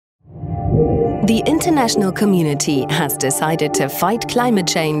The international community has decided to fight climate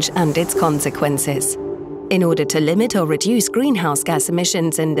change and its consequences. In order to limit or reduce greenhouse gas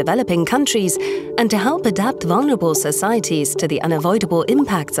emissions in developing countries and to help adapt vulnerable societies to the unavoidable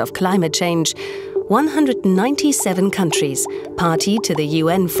impacts of climate change, 197 countries, party to the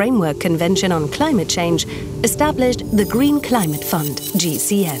UN Framework Convention on Climate Change, established the Green Climate Fund,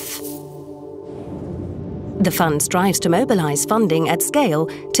 GCF. The fund strives to mobilize funding at scale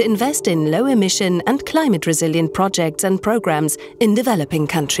to invest in low-emission and climate-resilient projects and programs in developing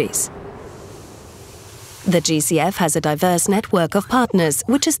countries. The GCF has a diverse network of partners,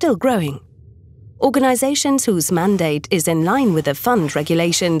 which is still growing. Organizations whose mandate is in line with the fund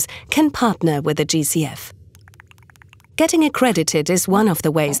regulations can partner with the GCF. Getting accredited is one of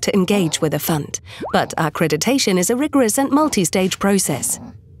the ways to engage with the fund, but accreditation is a rigorous and multi-stage process.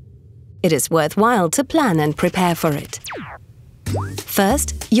 It is worthwhile to plan and prepare for it.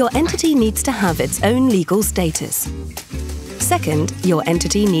 First, your entity needs to have its own legal status. Second, your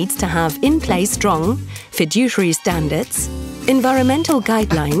entity needs to have in place strong fiduciary standards, environmental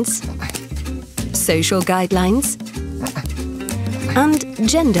guidelines, social guidelines, and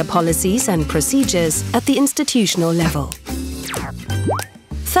gender policies and procedures at the institutional level.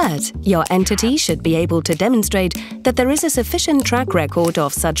 Third, your entity should be able to demonstrate that there is a sufficient track record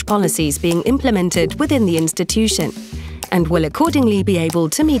of such policies being implemented within the institution and will accordingly be able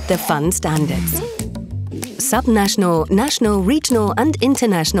to meet the fund standards. Subnational, national, regional and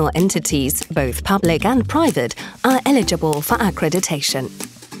international entities, both public and private, are eligible for accreditation.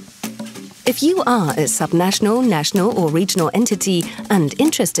 If you are a subnational, national or regional entity and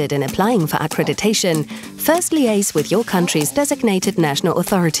interested in applying for accreditation, first liaise with your country's designated national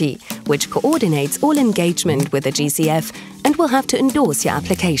authority, which coordinates all engagement with the GCF and will have to endorse your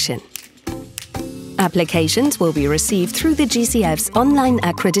application. Applications will be received through the GCF's online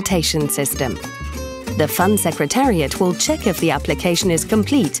accreditation system. The Fund Secretariat will check if the application is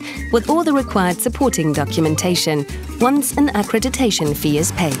complete with all the required supporting documentation once an accreditation fee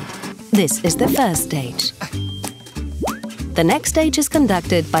is paid. This is the first stage. The next stage is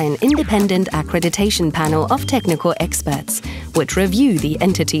conducted by an independent accreditation panel of technical experts, which review the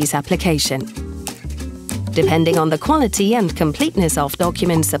entity's application. Depending on the quality and completeness of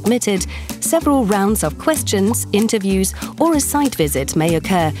documents submitted, several rounds of questions, interviews, or a site visit may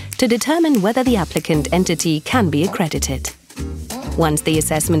occur to determine whether the applicant entity can be accredited. Once the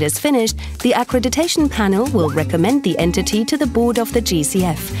assessment is finished, the accreditation panel will recommend the entity to the board of the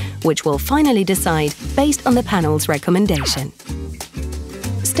GCF, which will finally decide based on the panel's recommendation.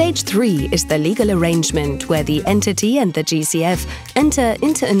 Stage 3 is the legal arrangement where the entity and the GCF enter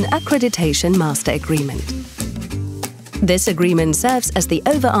into an accreditation master agreement. This agreement serves as the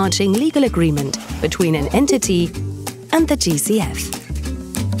overarching legal agreement between an entity and the GCF.